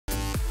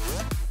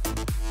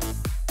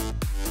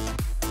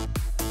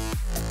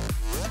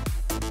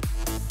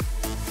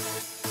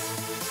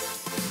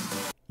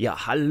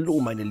Ja,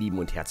 hallo meine Lieben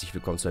und herzlich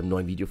willkommen zu einem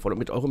neuen Video von und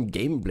mit eurem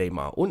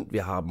Gameblamer. Und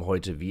wir haben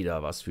heute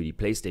wieder was für die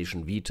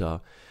PlayStation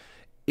Vita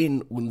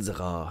in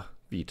unserer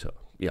Vita.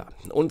 Ja,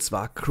 und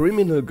zwar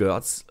Criminal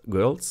Girls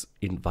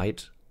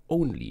Invite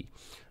Only.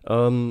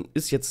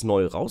 Ist jetzt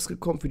neu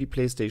rausgekommen für die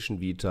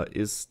PlayStation Vita,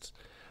 ist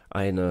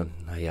eine,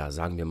 naja,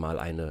 sagen wir mal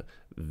eine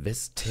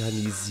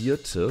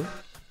westernisierte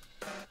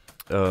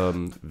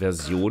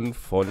Version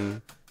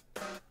von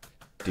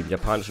dem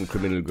japanischen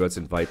Criminal Girls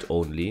Invite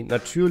Only.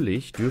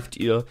 Natürlich dürft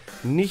ihr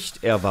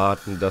nicht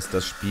erwarten, dass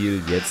das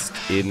Spiel jetzt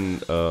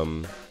in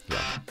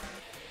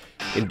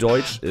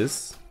Deutsch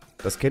ist.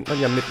 Das kennt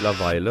man ja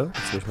mittlerweile.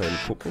 Jetzt muss ich mal eben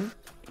gucken.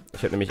 Ich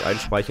habe nämlich einen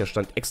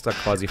Speicherstand extra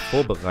quasi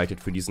vorbereitet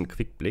für diesen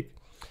Quickblick.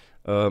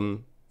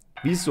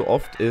 Wie es so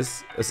oft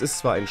ist, es ist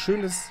zwar ein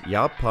schönes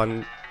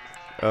Japan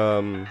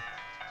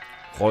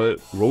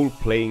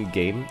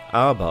Role-Playing-Game,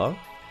 aber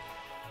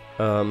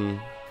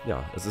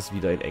ja, es ist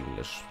wieder in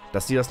Englisch.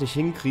 Dass sie das nicht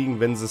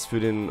hinkriegen, wenn sie es für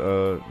den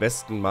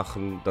Westen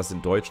machen, das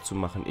in Deutsch zu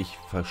machen, ich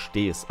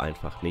verstehe es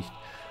einfach nicht.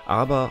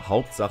 Aber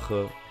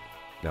Hauptsache,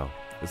 ja,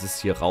 es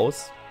ist hier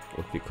raus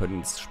und wir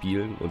können es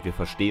spielen und wir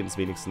verstehen es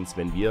wenigstens,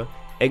 wenn wir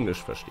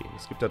Englisch verstehen.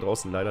 Es gibt da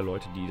draußen leider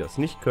Leute, die das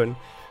nicht können.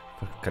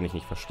 Kann ich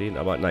nicht verstehen,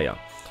 aber naja.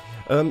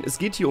 Es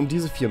geht hier um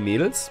diese 4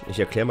 Mädels. Ich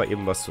erkläre mal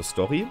eben was zur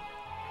Story.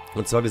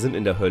 Und zwar, wir sind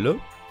in der Hölle.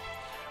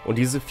 Und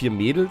diese 4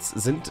 Mädels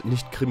sind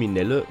nicht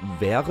Kriminelle,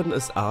 wären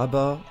es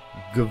aber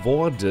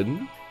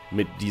geworden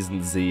mit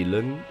diesen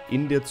Seelen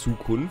in der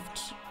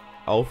Zukunft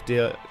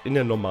in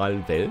der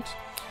normalen Welt.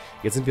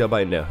 Jetzt sind wir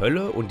aber in der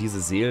Hölle und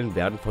diese Seelen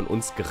werden von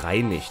uns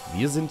gereinigt.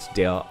 Wir sind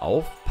der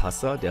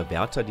Aufpasser, der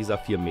Wärter dieser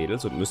 4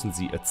 Mädels und müssen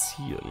sie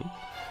erziehen.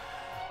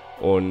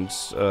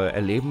 Und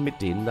erleben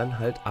mit denen dann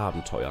halt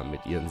Abenteuer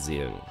mit ihren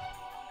Seelen.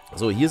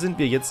 So, hier sind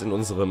wir jetzt in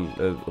unserem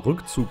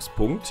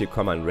Rückzugspunkt. Hier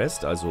kann man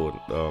Rest, also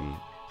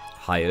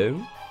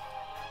heilen.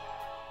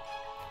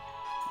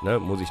 Ne,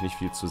 muss ich nicht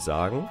viel zu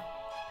sagen.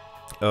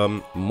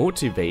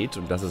 Motivate,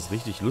 und das ist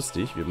richtig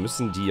lustig, wir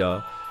müssen die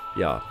ja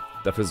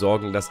dafür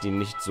sorgen, dass die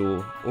nicht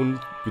so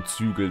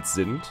ungezügelt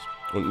sind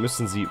und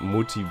müssen sie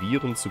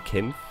motivieren zu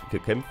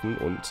kämpfen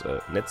und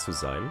nett zu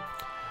sein.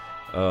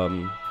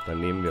 Dann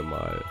nehmen wir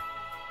mal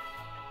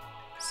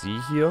sie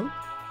hier.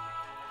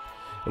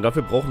 Und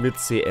dafür brauchen wir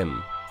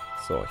CM.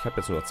 So, ich habe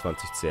jetzt nur noch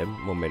 20 CM.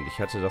 Moment, ich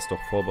hatte das doch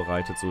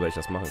vorbereitet, so dass ich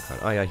das machen kann.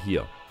 Ah ja,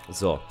 hier.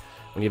 So.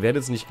 Und ihr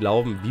werdet es nicht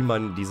glauben, wie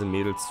man diese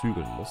Mädels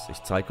zügeln muss.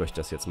 Ich zeige euch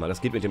das jetzt mal.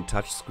 Das geht mit dem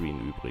Touchscreen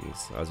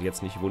übrigens. Also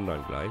jetzt nicht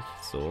wundern gleich.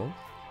 So.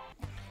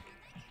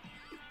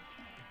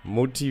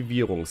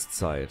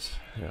 Motivierungszeit.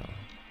 Ja.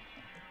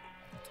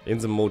 In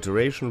the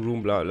Motivation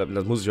Room, bla, bla,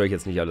 das muss ich euch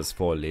jetzt nicht alles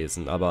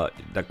vorlesen. Aber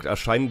da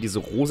erscheinen diese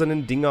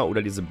rosanen Dinger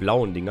oder diese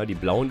blauen Dinger. Die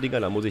blauen Dinger,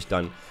 da muss ich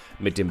dann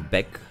mit dem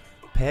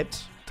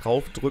Backpad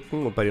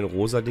draufdrücken. Und bei den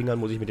rosa Dingern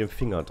muss ich mit dem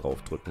Finger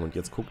draufdrücken. Und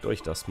jetzt guckt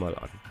euch das mal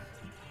an.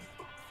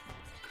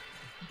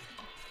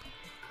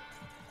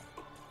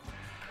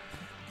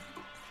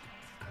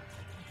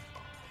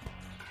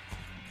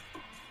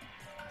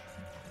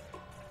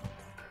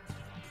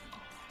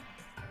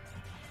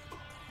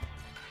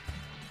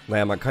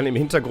 Naja, man kann im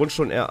Hintergrund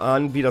schon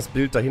erahnen, wie das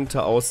Bild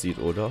dahinter aussieht,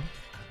 oder?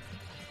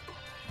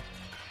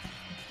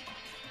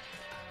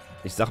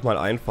 Ich sag mal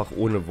einfach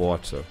ohne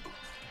Worte.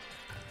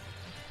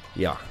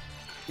 Ja.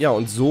 Ja,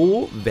 und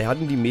so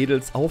werden die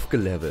Mädels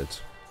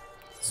aufgelevelt.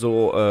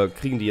 So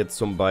kriegen die jetzt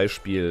zum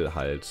Beispiel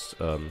halt,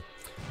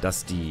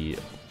 dass die,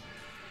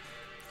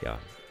 ja,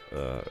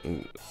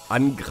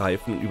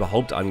 angreifen,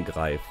 überhaupt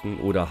angreifen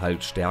oder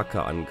halt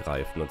stärker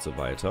angreifen und so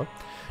weiter.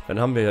 Dann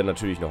haben wir ja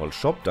natürlich noch einen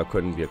Shop, da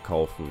können wir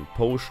kaufen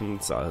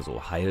Potions,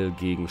 also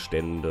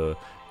Heilgegenstände,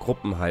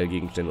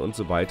 Gruppenheilgegenstände und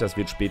so weiter. Es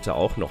wird später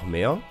auch noch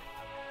mehr.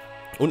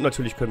 Und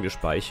natürlich können wir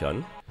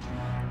speichern.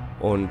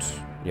 Und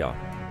ja,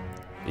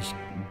 ich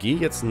gehe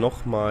jetzt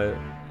nochmal...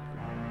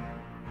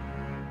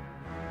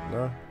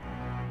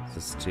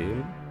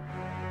 System.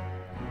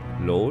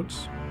 Load.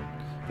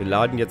 Wir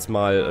laden jetzt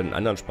mal einen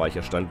anderen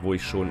Speicherstand, wo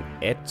ich schon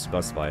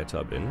etwas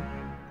weiter bin.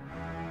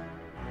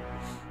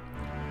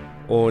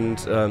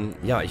 Und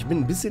ja, ich bin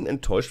ein bisschen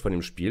enttäuscht von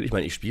dem Spiel. Ich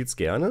meine, ich spiele es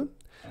gerne,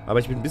 aber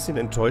ich bin ein bisschen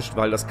enttäuscht,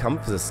 weil das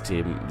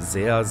Kampfsystem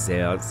sehr,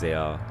 sehr,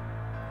 sehr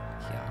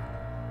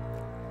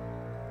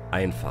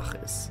einfach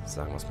ist,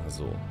 sagen wir es mal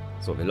so.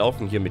 So, wir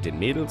laufen hier mit den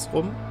Mädels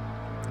rum.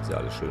 Ist ja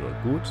alles schön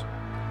und gut.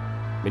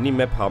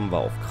 Minimap haben wir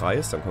auf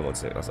Kreis, dann können wir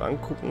uns das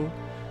angucken.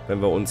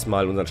 Wenn wir uns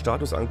mal unseren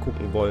Status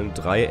angucken wollen,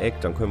 Dreieck,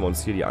 dann können wir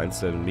uns hier die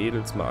einzelnen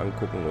Mädels mal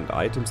angucken und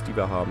Items, die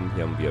wir haben.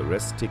 Hier haben wir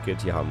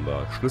Rest-Ticket, hier haben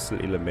wir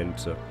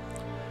Schlüsselelemente.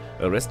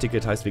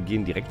 Rest-Ticket heißt, wir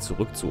gehen direkt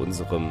zurück zu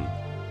unserem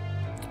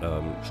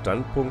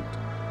Standpunkt.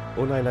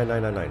 Oh nein, nein,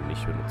 nein, nein, nein,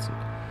 nicht benutzen.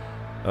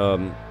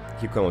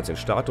 Hier können wir uns den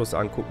Status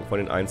angucken von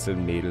den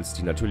einzelnen Mädels,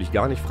 die natürlich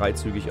gar nicht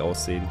freizügig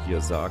aussehen. Hier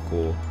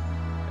Sako,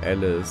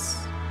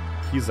 Alice,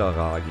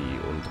 Kisaragi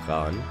und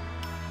Ran.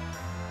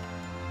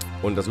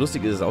 Und das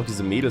Lustige ist auch,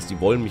 diese Mädels,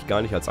 die wollen mich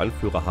gar nicht als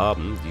Anführer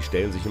haben. Die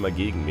stellen sich immer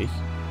gegen mich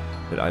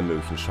mit allem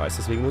möglichen Scheiß.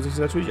 Deswegen muss ich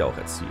sie natürlich auch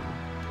erziehen.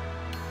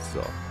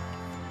 So.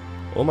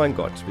 Oh mein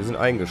Gott, wir sind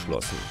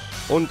eingeschlossen.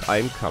 und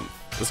ein Kampf.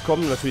 Es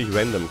kommen natürlich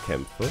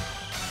Random-Kämpfe.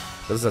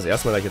 Das ist das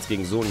erste Mal, dass ich jetzt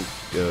gegen so ein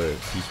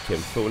Viech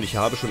kämpfe. Und ich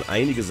habe schon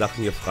einige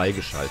Sachen hier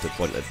freigeschaltet.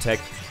 Von Attack,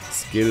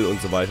 Skill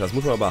und so weiter. Das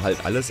muss man aber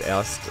halt alles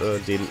erst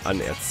denen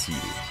anerziehen.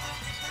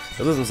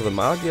 Das ist unsere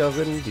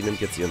Magierin. Die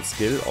nimmt jetzt ihren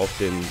Skill auf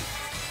den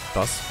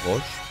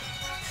Bassfrosch.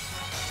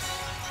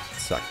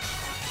 Zack.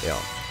 Ja.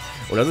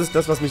 Und das ist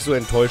das, was mich so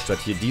enttäuscht hat.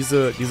 Hier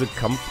diese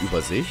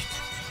Kampfübersicht.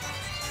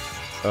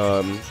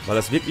 Weil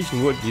das wirklich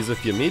nur diese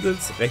 4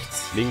 Mädels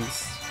rechts,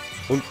 links,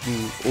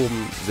 unten,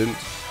 oben sind.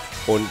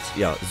 Und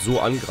ja, so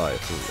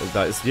angreifen. Und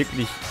da ist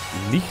wirklich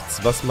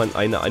nichts, was man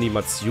eine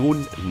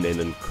Animation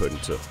nennen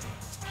könnte.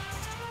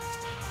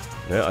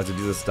 Ne, also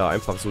dieses da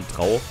einfach so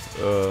drauf.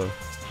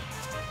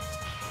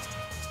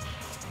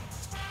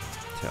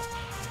 Tja.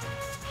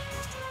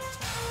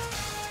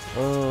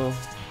 Ja.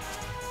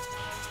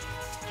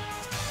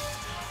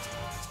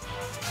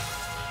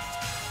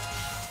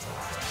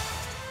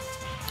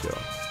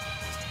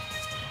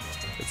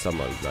 Jetzt haben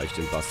wir gleich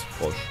den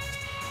Bassfrosch.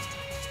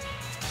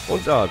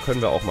 Und da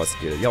können wir auch mal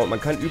Skill. Ja, und man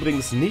kann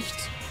übrigens nicht,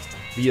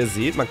 wie ihr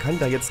seht, man kann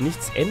da jetzt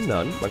nichts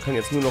ändern. Man kann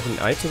jetzt nur noch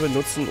ein Item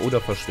benutzen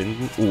oder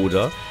verschwinden.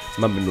 Oder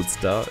man benutzt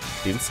da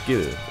den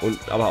Skill.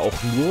 Und aber auch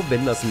nur,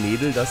 wenn das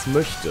Mädel das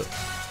möchte.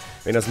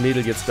 Wenn das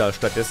Mädel jetzt da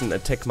stattdessen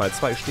Attack mal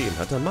 2 stehen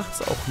hat, dann macht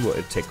es auch nur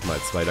Attack mal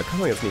 2. Da kann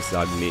man jetzt nicht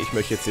sagen, nee, ich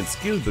möchte jetzt den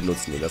Skill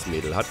benutzen, den das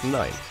Mädel hat.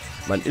 Nein.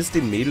 Man ist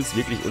den Mädels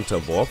wirklich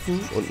unterworfen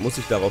und muss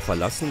sich darauf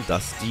verlassen,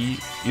 dass die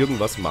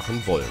irgendwas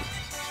machen wollen.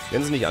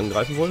 Wenn sie nicht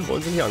angreifen wollen,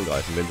 wollen sie nicht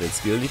angreifen. Wenn sie den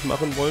Skill nicht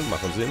machen wollen,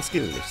 machen sie den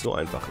Skill nicht. So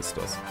einfach ist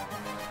das.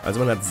 Also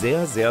man hat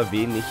sehr, sehr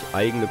wenig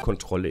eigene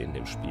Kontrolle in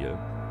dem Spiel.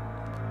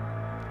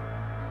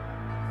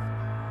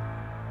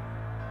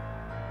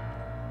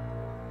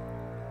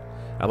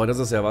 Aber das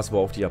ist ja was,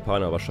 worauf die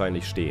Japaner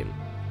wahrscheinlich stehen.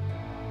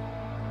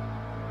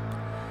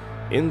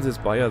 In this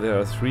bio there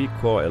are 3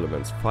 core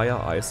elements. Fire,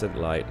 Ice and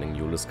Lightning.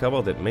 You'll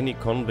discover that many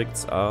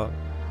convicts are...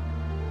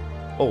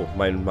 Oh,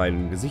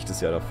 mein Gesicht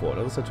ist ja davor.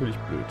 Das ist natürlich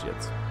blöd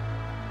jetzt.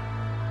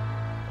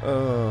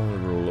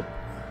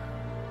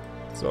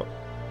 So.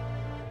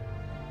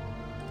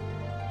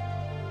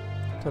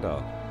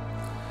 Tada.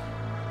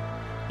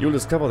 You'll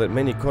discover that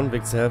many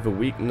convicts have a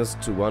weakness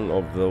to one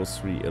of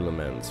those 3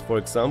 elements. For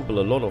example,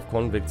 a lot of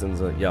convicts in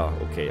the... Ja,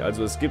 okay.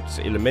 Also es gibt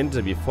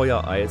Elemente wie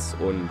Feuer, Eis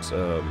und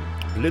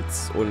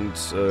Blitz und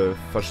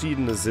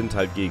verschiedene sind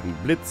halt gegen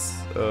Blitz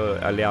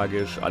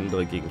allergisch,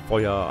 andere gegen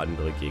Feuer,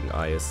 andere gegen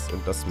Eis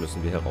und das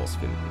müssen wir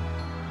herausfinden.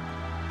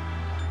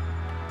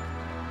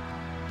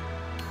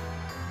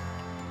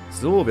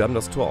 So, wir haben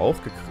das Tor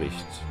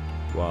aufgekriegt.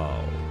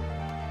 Wow.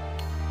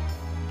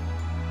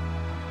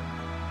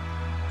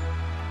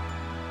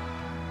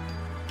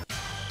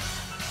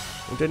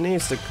 Und der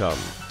nächste Kampf.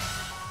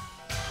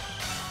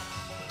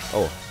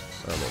 Oh,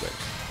 Moment.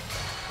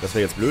 Das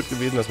wäre jetzt blöd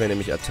gewesen, das wäre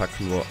nämlich Attack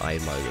nur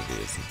einmal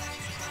gewesen.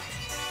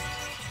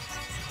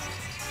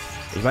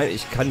 Ich meine,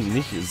 ich kann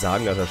nicht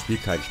sagen, dass das Spiel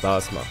keinen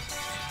Spaß macht.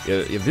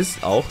 Ihr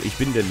wisst auch, ich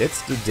bin der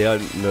Letzte, der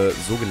eine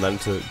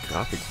sogenannte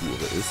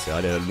Grafikhure ist,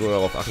 ja, der nur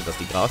darauf achtet, dass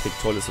die Grafik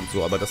toll ist und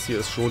so, aber das hier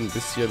ist schon ein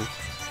bisschen,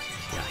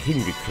 ja,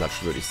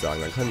 hingeklatscht, würde ich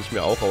sagen. Dann kann ich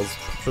mir auch aus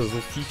Pappe so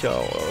Viecher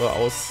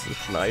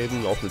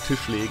ausschneiden, auf den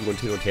Tisch legen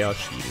und hin und her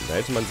schieben. Da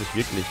hätte man sich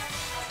wirklich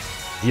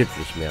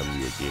mehr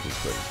Mühe geben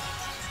können.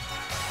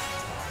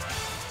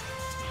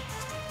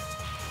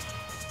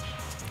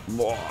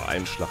 Boah,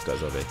 ein Schlag, da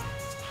ist er weg.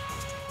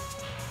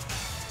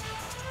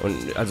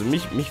 Und also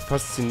mich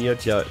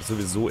fasziniert ja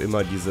sowieso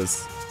immer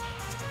dieses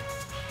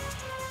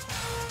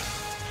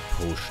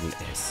Potion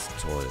S,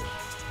 toll.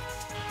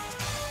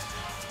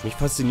 Mich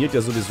fasziniert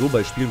ja sowieso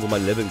bei Spielen, wo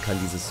man leveln kann,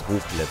 dieses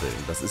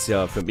Hochleveln. Das ist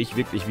ja für mich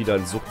wirklich wieder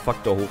ein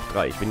Suchtfaktor hoch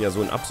 3. Ich bin ja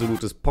so ein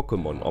absolutes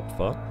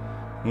Pokémon-Opfer.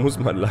 Muss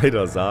man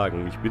leider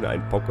sagen. Ich bin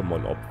ein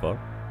Pokémon-Opfer.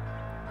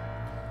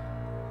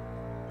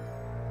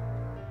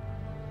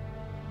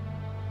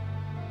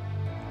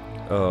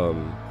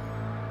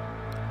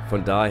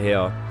 Von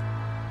daher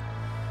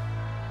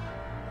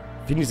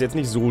finde ich es jetzt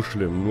nicht so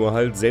schlimm. Nur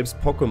halt selbst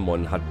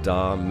Pokémon hat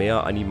da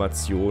mehr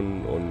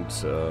Animationen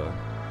und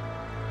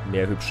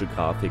mehr hübsche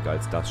Grafik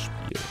als das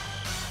Spiel.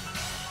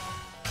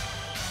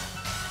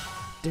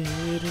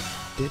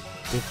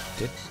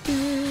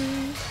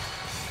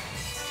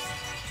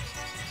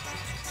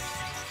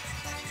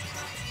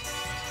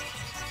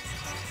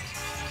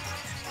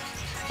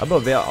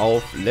 Aber wer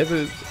auf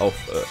Leveln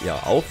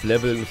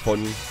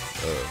von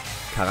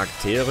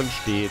Charakteren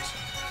steht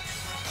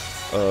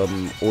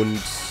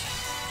und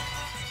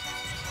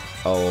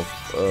auf,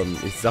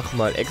 ich sag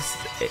mal,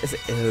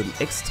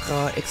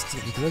 extra,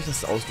 wie soll ich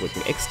das ausdrücken?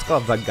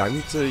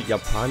 Extravagante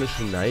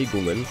japanische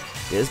Neigungen,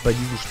 der ist bei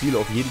diesem Spiel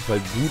auf jeden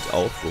Fall gut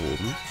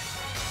aufgehoben.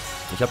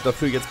 Ich habe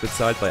dafür jetzt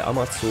bezahlt bei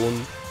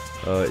Amazon,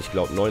 ich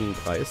glaube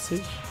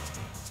 39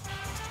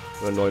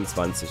 oder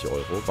 29 €.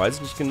 Weiß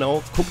ich nicht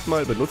genau. Guckt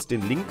mal, benutzt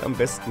den Link am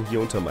besten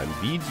hier unter meinem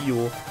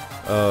Video.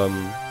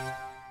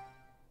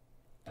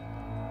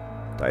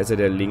 Da ist ja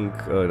der Link,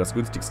 das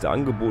günstigste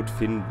Angebot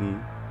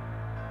finden.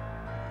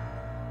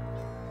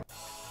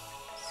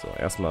 So,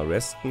 erstmal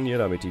resten hier,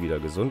 damit die wieder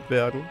gesund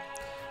werden.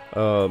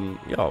 Ja,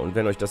 und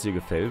wenn euch das hier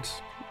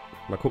gefällt,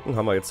 mal gucken,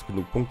 haben wir jetzt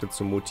genug Punkte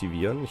zum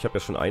Motivieren. Ich habe ja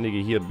schon einige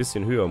hier ein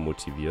bisschen höher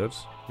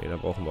motiviert. Ne, da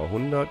brauchen wir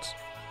 100.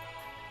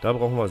 Da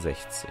brauchen wir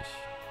 60.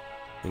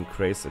 Den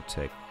Craze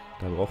Attack.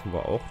 Da brauchen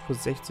wir auch für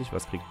 60.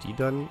 Was kriegt die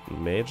dann?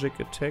 Magic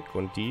Attack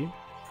und die?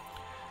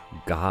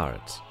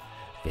 Guard.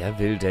 Wer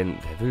will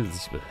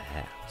sich...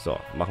 So,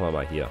 machen wir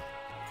mal hier.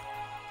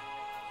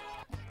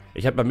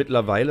 Ich habe ja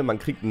mittlerweile, man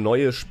kriegt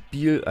neue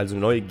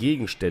neue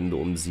Gegenstände,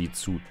 um sie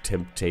zu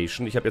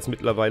Temptation. Ich habe jetzt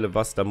mittlerweile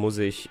was, da muss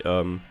ich,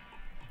 ah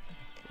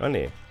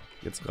ne,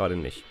 jetzt gerade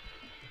nicht.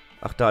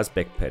 Ach, da ist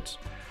Backpad.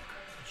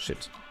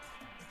 Shit.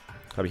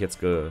 Habe ich jetzt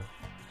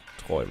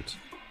geträumt.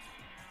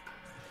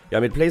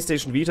 Ja, mit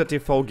PlayStation Vita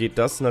TV geht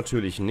das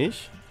natürlich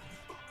nicht.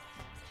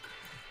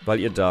 Weil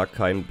ihr da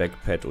kein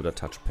Backpad oder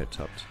Touchpad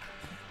habt.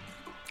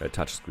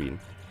 Touchscreen.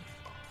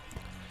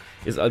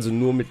 Ist also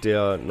nur mit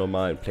der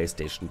normalen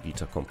PlayStation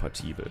Vita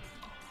kompatibel.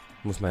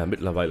 Muss man ja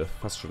mittlerweile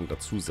fast schon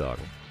dazu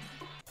sagen.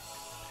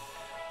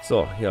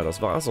 So, ja,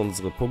 das war's.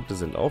 Unsere Punkte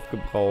sind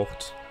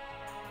aufgebraucht.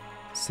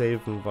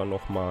 Saven wir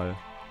nochmal.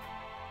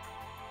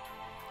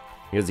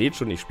 Ihr seht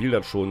schon, ich spiele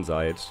das schon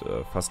seit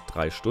fast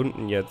 3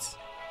 Stunden jetzt.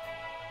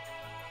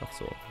 Ach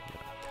so. Ja.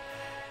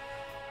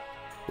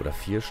 Oder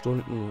 4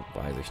 Stunden?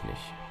 Weiß ich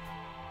nicht.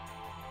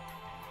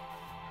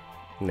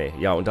 Nee,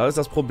 ja, und da ist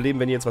das Problem,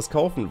 wenn ihr jetzt was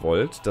kaufen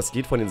wollt, das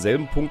geht von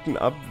denselben Punkten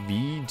ab,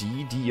 wie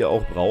die ihr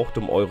auch braucht,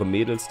 um eure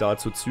Mädels da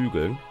zu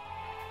zügeln.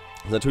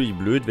 Ist natürlich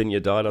blöd, wenn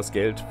ihr da das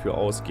Geld für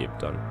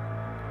ausgebt dann.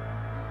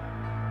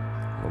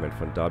 Moment,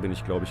 von da bin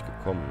ich, glaube ich,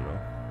 gekommen,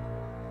 ne?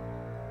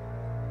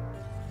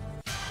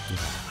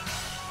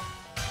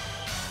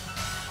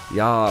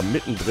 Ja,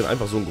 mittendrin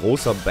einfach so ein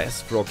großer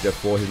Bassflower, der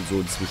vorhin so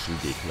ein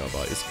Zwischengegner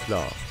war, ist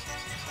klar.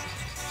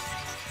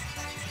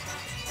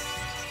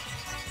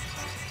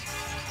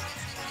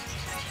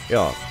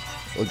 Ja,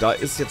 und da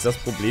ist jetzt das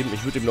Problem,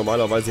 ich würde ihm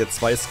normalerweise jetzt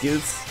 2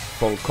 Skills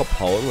vom Kopf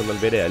hauen und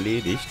dann wäre der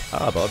erledigt.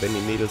 Aber wenn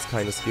die Mädels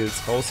keine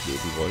Skills rausgeben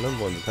wollen, dann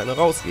wollen sie keine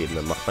rausgeben.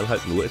 Dann macht man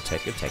halt nur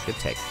Attack, Attack,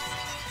 Attack.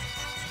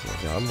 So,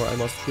 hier haben wir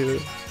einmal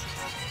Skill.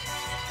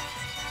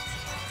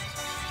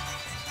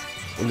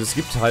 Und es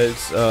gibt halt,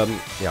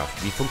 ja,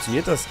 wie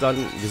funktioniert das dann?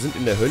 Wir sind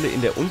in der Hölle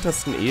in der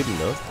untersten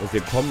Ebene und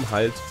wir kommen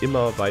halt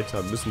immer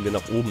weiter, müssen wir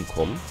nach oben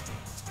kommen.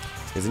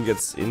 Wir sind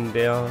jetzt in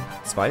der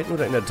 2.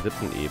 oder in der 3.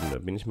 Ebene.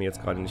 Bin ich mir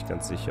jetzt gerade nicht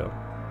ganz sicher.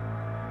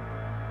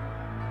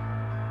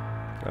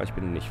 Ja, ich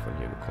bin nicht von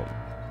hier gekommen.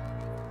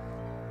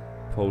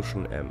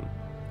 Potion M.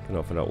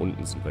 Genau, von da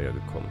unten sind wir ja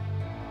gekommen.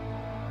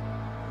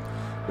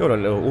 Ja,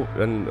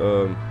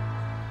 dann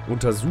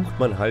untersucht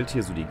man halt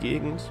hier so die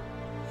Gegend.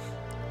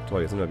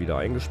 Toll, jetzt sind wir wieder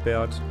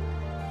eingesperrt.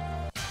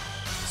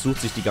 Sucht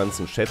sich die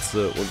ganzen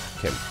Schätze und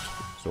kämpft.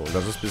 So, und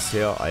das ist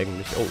bisher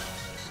eigentlich... Oh,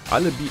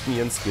 alle bieten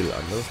ihren Skill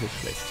an. Das ist nicht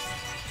schlecht.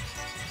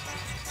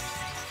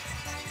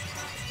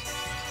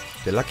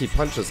 Der Lucky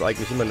Punch ist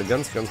eigentlich immer eine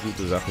ganz, ganz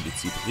gute Sache. Die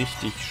zieht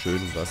richtig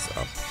schön was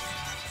ab.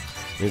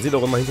 Und ihr seht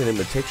auch immer, hinter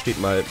dem Attack steht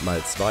mal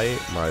 2,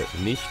 mal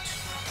nicht.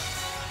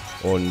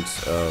 Und,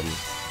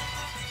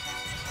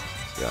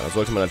 ja, da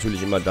sollte man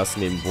natürlich immer das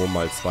nehmen, wo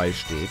mal 2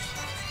 steht.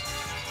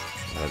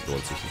 Ja, das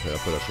lohnt sich nicht mehr,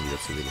 dafür hat schon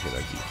wieder zu wenig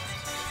Energie.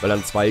 Weil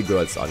dann 2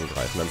 Girls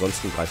angreifen,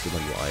 ansonsten greift immer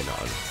nur eine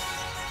an.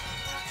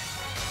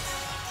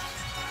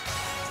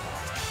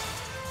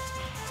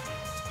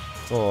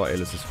 Oh,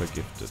 Alice ist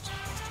vergiftet.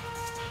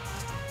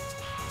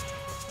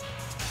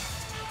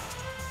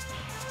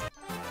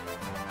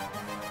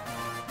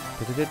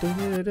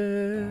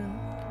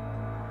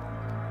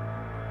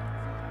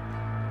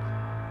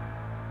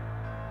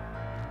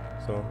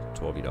 So,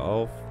 Tor wieder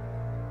auf.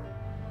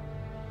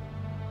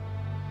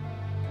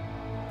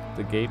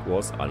 The gate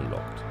was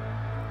unlocked.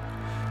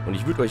 Und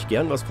ich würde euch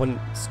gern was von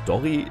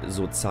Story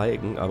so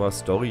zeigen, aber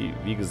Story,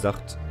 wie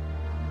gesagt,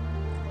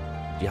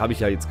 die habe ich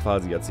ja jetzt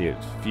quasi erzählt.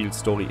 Viel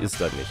Story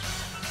ist da nicht.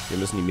 Wir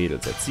müssen die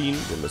Mädels erziehen,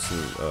 wir müssen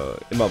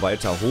immer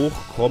weiter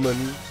hochkommen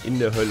in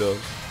der Hölle,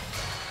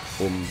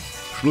 um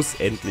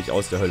schlussendlich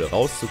aus der Hölle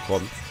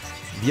rauszukommen.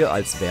 Wir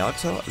als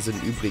Wärter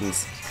sind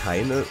übrigens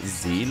keine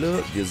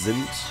Seele, wir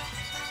sind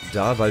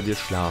da, weil wir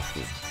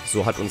schlafen.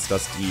 So hat uns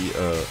das die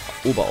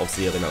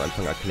Oberaufseherin am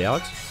Anfang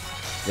erklärt.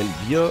 Wenn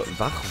wir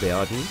wach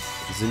werden,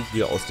 sind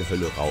wir aus der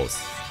Hölle raus.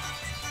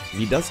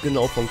 Wie das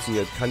genau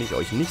funktioniert, kann ich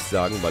euch nicht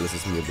sagen, weil es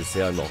ist mir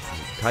bisher noch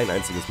kein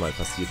einziges Mal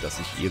passiert, dass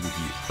ich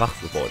irgendwie wach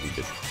geworden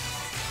bin.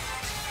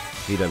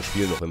 Weder im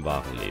Spiel noch im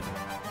wahren Leben.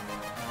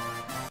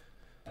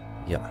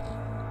 Ja.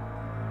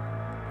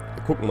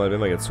 Wir gucken mal,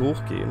 wenn wir jetzt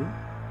hochgehen.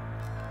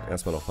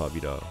 Erstmal noch mal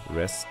wieder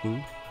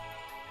resten.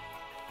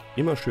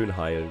 Immer schön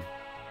heilen.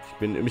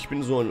 Ich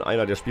bin so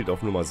einer, der spielt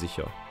auf Nummer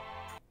sicher.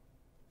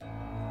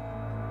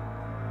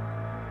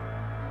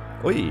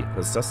 Ui,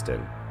 was ist das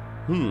denn?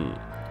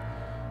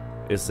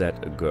 Is that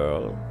a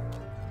girl?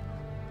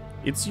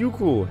 It's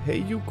Yuko.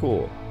 Hey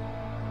Yuko.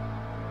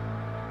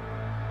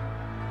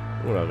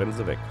 Oh, da rennen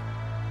sie weg.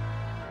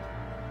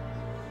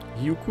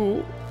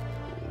 Yuko?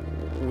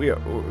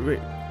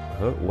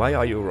 Why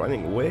are you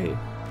running away?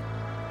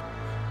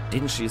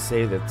 Didn't she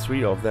say that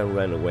 3 of them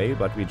ran away,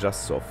 but we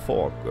just saw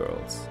 4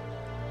 girls?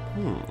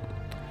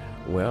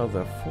 Were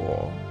there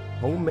 4?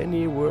 How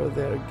many were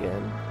there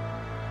again?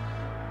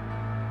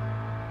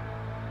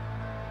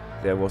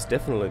 There was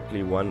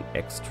definitely one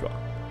extra.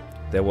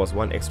 There was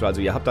one extra.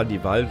 Also ihr habt dann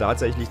die Wahl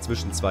tatsächlich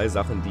zwischen 2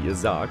 Sachen, die ihr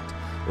sagt.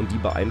 Und die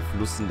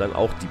beeinflussen dann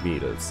auch die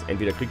Mädels.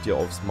 Entweder kriegt ihr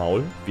aufs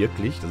Maul,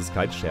 wirklich, das ist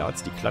kein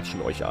Scherz, die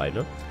klatschen euch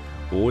eine.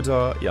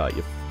 Oder, ja,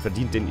 ihr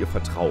verdient denen ihr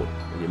Vertrauen.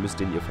 Und ihr müsst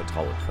denen ihr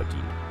Vertrauen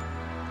verdienen.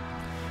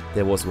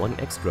 There was one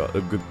extra.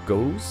 A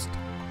ghost?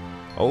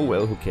 Oh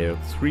well, who cares?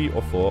 3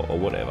 or 4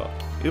 or whatever.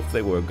 If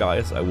they were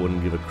guys, I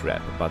wouldn't give a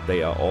crap. But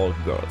they are all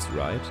girls,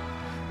 right?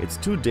 It's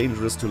too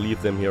dangerous to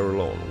leave them here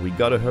alone. We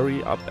gotta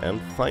hurry up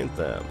and find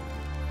them.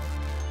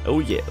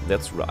 Oh yeah,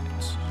 that's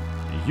right.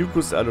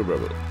 Yuko's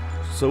adorable.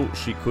 So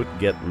she could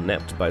get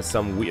napped by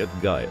some weird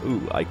guy.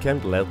 Ooh, I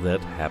can't let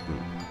that happen.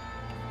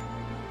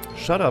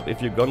 Shut up,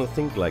 if you're gonna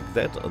think like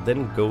that,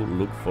 then go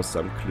look for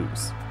some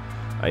clues.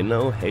 I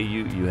know, hey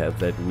you have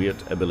that weird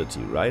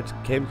ability, right?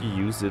 Can't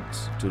you use it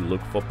to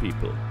look for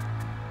people?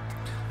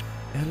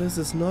 Alice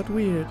is not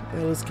weird.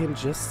 Alice can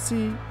just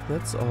see,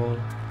 that's all.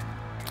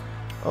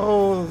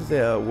 Oh,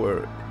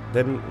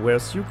 then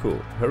where's Yuko?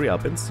 Hurry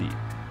up and see.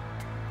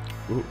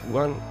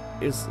 One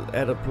is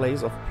at a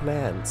place of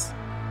plants.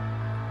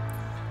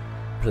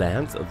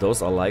 Plants?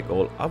 Those are like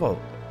all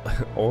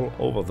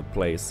over the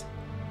place.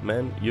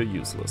 Man, you're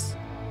useless.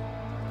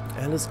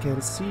 Alice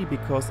can see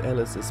because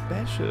Alice is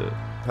special.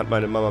 Hat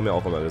meine Mama mir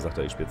auch immer gesagt,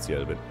 dass ich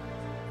speziell bin.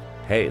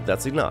 Hey,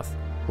 that's enough.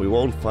 We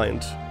won't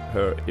find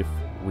her if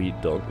we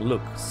don't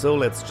look. So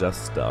let's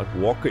just start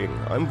walking.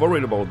 I'm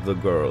worried about the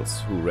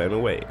girls who ran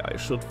away. I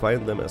should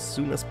find them as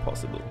soon as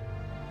possible.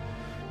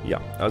 Ja,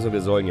 also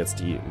wir sollen jetzt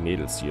die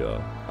Mädels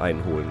hier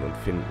einholen und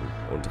finden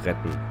und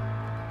retten.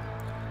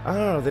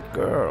 Ah, that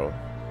girl.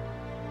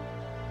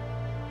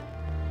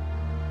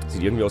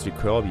 Sieht irgendwie aus wie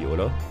Kirby,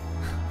 oder?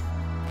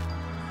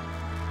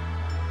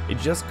 It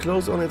just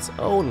closed on its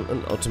own.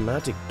 An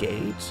automatic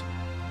gate?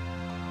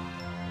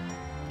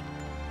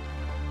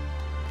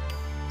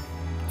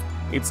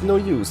 It's no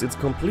use. It's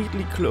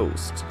completely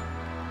closed.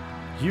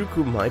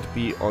 Yuko might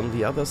be on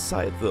the other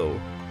side, though.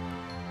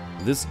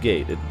 This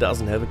gate, it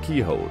doesn't have a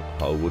keyhole.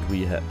 How would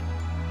we've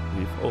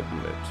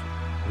opened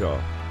it? Ja,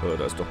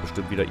 da ist doch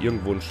bestimmt wieder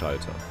irgendwo ein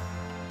Schalter.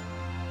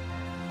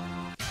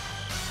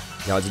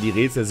 Ja, also die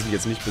Rätsel sind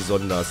jetzt nicht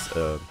besonders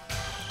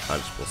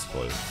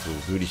anspruchsvoll.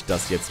 So würde ich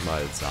das jetzt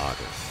mal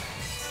sagen.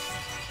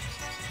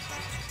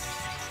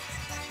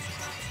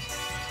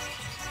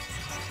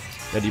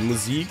 Ja, die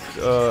Musik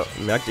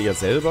merkt ihr ja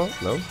selber,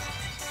 ne?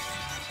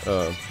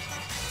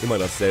 Immer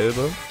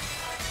dasselbe.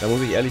 Da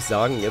muss ich ehrlich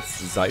sagen,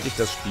 jetzt seit ich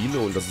das spiele,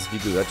 und das ist wie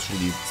gesagt schon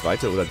die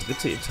 2. oder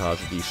 3. Etage,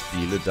 die ich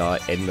spiele, da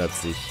ändert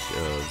sich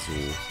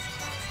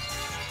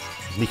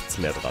so nichts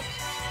mehr dran.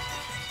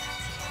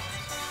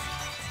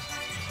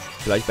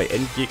 Vielleicht bei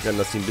Endgegnern,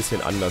 dass sie ein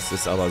bisschen anders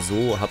ist, aber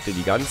so habt ihr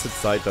die ganze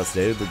Zeit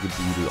dasselbe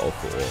Gedudel auf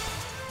der Ohr.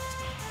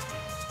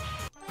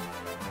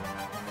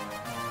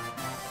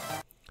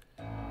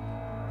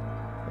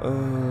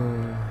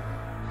 Gehen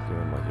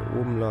wir mal hier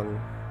oben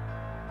lang.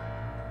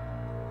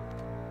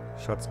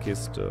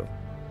 Schatzkiste.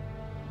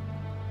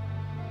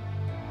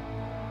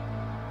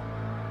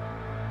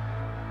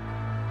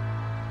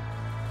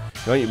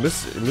 Ja, ihr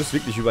müsst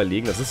wirklich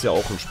überlegen, das ist ja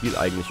auch ein Spiel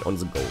eigentlich on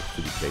the go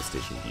für die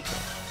PlayStation Vita.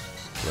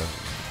 Ja.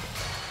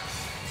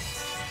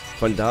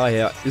 Von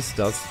daher ist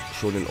das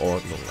schon in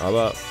Ordnung.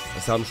 Aber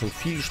es haben schon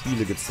viele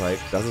Spiele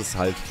gezeigt, dass es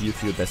halt viel,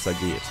 viel besser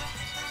geht.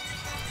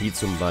 Wie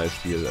zum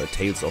Beispiel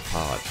Tales of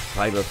Heart,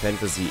 Final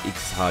Fantasy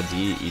X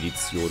HD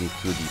Edition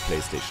für die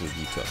PlayStation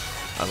Vita.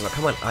 Also da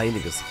kann man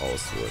einiges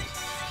rausholen.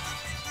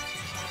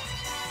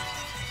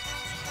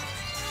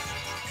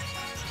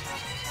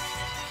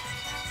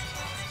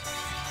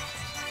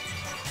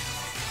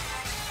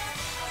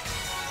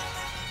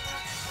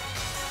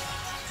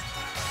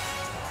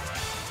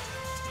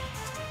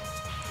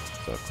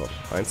 So, komm.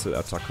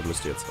 Einzelattacke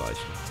müsste jetzt reichen.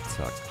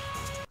 Zack.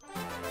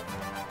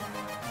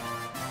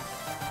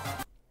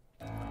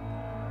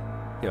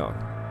 Ja.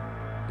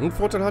 Ein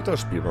Vorteil hat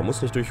das Spiel. Man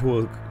muss nicht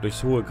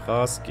durchs hohe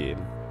Gras gehen.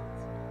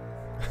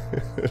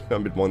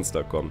 Damit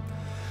Monster kommen.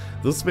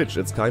 The switch,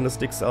 it's kinda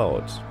sticks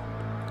out.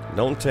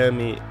 Don't tell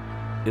me,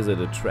 is it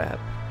a trap?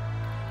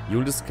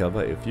 You'll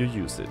discover if you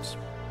use it.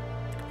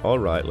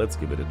 Alright, let's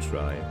give it a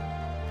try.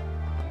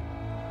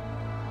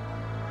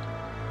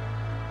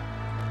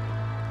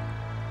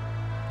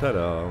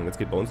 Tada, und jetzt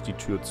geht bei uns die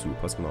Tür zu.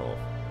 Passt mal auf.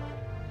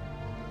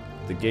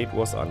 The gate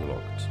was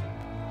unlocked.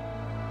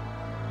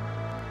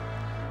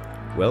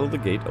 Well, the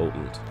gate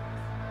opened.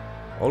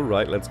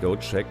 Alright, let's go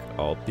check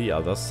out the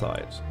other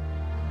side.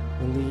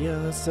 On the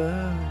other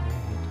side.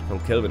 Von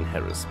Calvin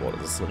Harris. Boah,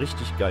 das ist ein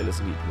richtig geiles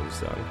Lied, muss ich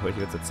sagen. Höre ich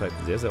in letzter Zeit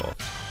sehr, sehr oft.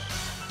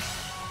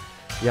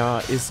 Ja,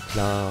 ist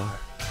klar.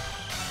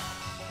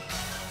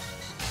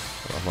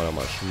 Machen wir doch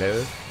mal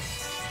schnell.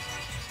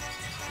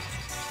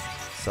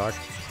 Zack.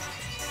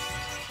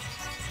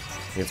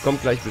 Jetzt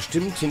kommt gleich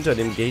bestimmt hinter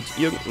dem Gate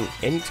irgendein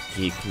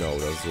Endgegner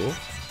oder so.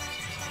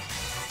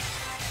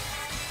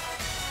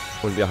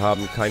 Und wir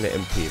haben keine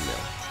MP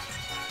mehr.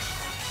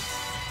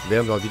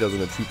 Wären wir wieder so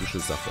eine typische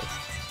Sache.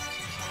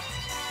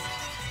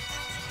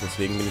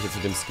 Deswegen bin ich jetzt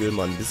mit dem Skill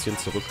mal ein bisschen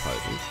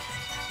zurückhaltend.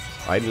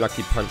 Einen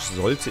Lucky Punch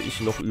sollte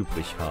ich noch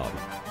übrig haben.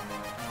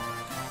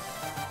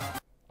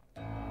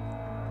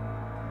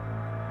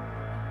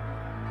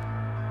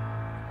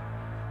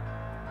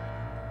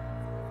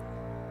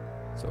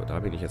 So, da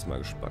bin ich jetzt mal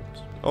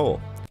gespannt. Oh,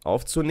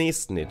 auf zur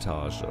nächsten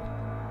Etage.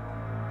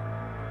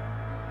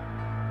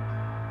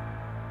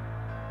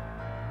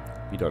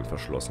 Wieder ein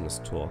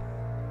verschlossenes Tor.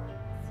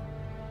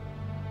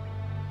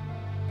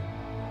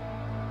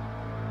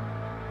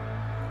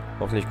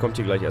 Hoffentlich kommt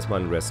hier gleich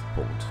erstmal ein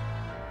Restpunkt.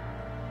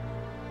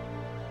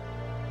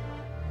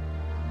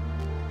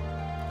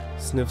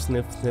 Sniff,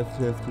 sniff, sniff,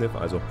 sniff, sniff.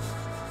 Also.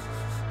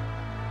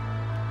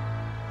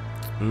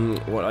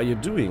 What are you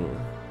doing?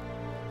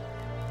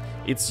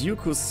 It's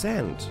Yuko's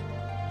sand.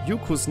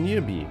 Yuko's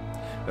nearby.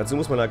 Dazu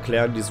muss man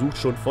erklären, die sucht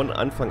schon von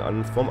Anfang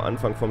an, vom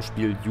Anfang vom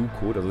Spiel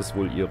Yuko. Das ist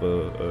wohl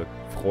ihre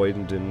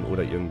Freundin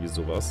oder irgendwie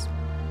sowas.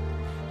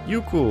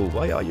 Yuko,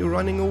 why are you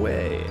running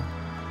away?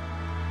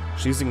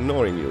 She's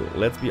ignoring you.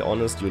 Let's be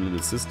honest, your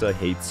little sister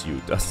hates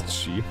you, doesn't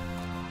she?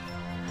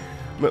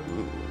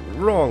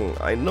 Wrong,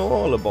 I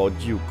know all about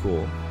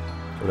Yuko.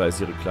 Oder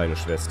ist ihre kleine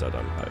Schwester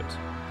dann halt.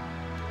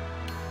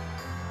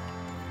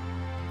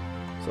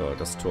 So,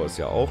 das Tor ist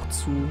ja auch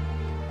zu.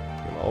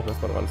 Gehen wir auch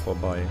erstmal dran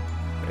vorbei.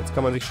 Jetzt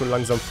kann man sich schon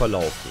langsam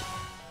verlaufen.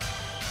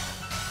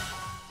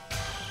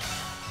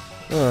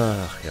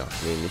 Ach ja,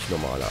 nee, nicht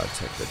normaler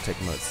Attack.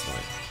 Attack mal 2.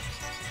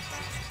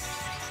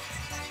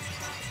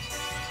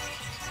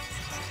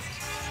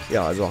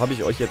 Ja, also habe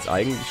ich euch jetzt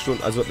eigentlich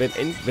schon, also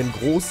wenn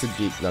große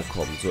Gegner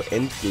kommen, so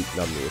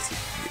endgegnermäßig,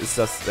 ist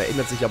das, da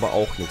ändert sich aber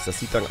auch nichts. Das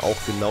sieht dann auch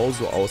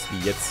genauso aus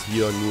wie jetzt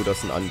hier, nur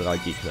dass ein anderer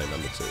Gegner in der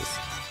Mitte ist.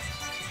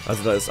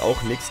 Also da ist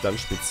auch nichts dann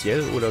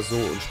speziell oder so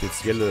und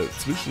spezielle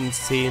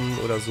Zwischenszenen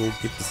oder so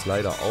gibt es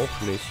leider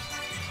auch nicht.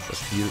 Das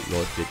Spiel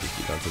läuft wirklich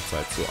die ganze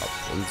Zeit so ab.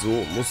 Und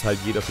so muss halt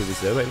jeder für sich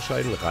selber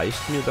entscheiden,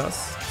 reicht mir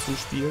das zum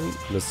Spielen?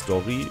 Eine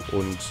Story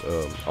und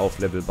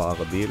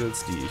auflevelbare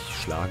Mädels, die ich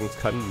schlagen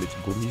kann mit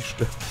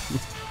Gummistöcken.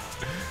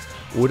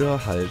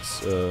 Oder halt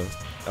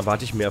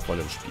erwarte ich mehr von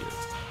dem Spiel.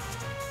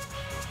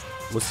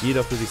 Muss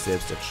jeder für sich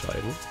selbst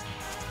entscheiden.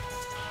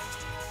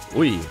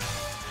 Ui.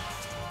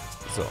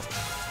 So.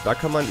 Da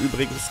kann man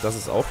übrigens, das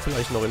ist auch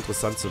vielleicht noch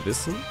interessant zu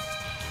wissen,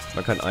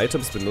 man kann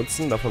Items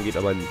benutzen, davon geht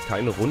aber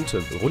keine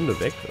Runde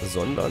weg,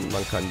 sondern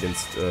man kann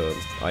das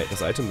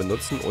Item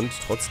benutzen und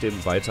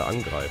trotzdem weiter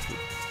angreifen.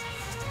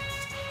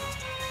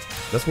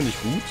 Das finde ich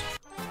gut,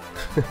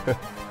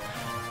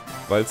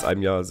 weil es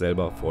einem ja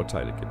selber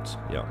Vorteile gibt,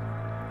 ja.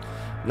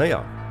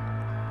 Naja,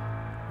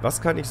 was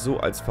kann ich so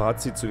als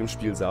Fazit zu dem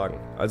Spiel sagen?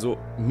 Also,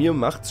 mir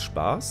macht's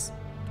Spaß,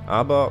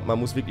 aber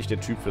man muss wirklich der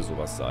Typ für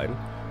sowas sein.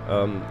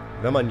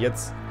 Wenn man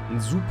jetzt eine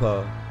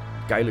super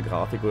geile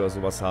Grafik oder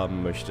sowas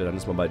haben möchte, dann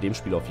ist man bei dem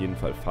Spiel auf jeden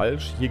Fall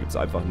falsch. Hier gibt es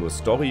einfach nur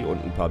Story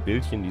und ein paar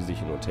Bildchen, die sich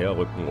hin und her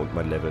rücken und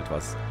man levelt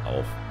was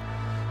auf.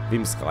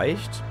 Wem es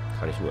reicht,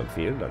 kann ich nur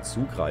empfehlen, dann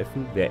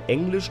zugreifen. Wer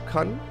Englisch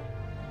kann,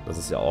 das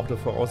ist ja auch eine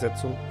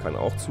Voraussetzung, kann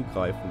auch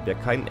zugreifen. Wer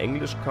kein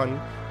Englisch kann,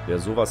 wer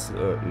sowas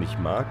nicht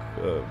mag,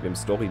 wem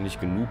Story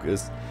nicht genug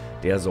ist,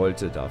 der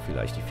sollte da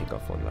vielleicht die Finger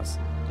von lassen.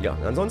 Ja,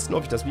 ansonsten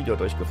hoffe ich, das Video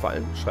hat euch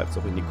gefallen. Schreibt es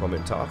auch in die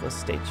Kommentare.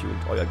 Stay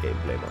tuned, euer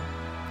Gameblamer.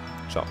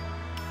 Ciao.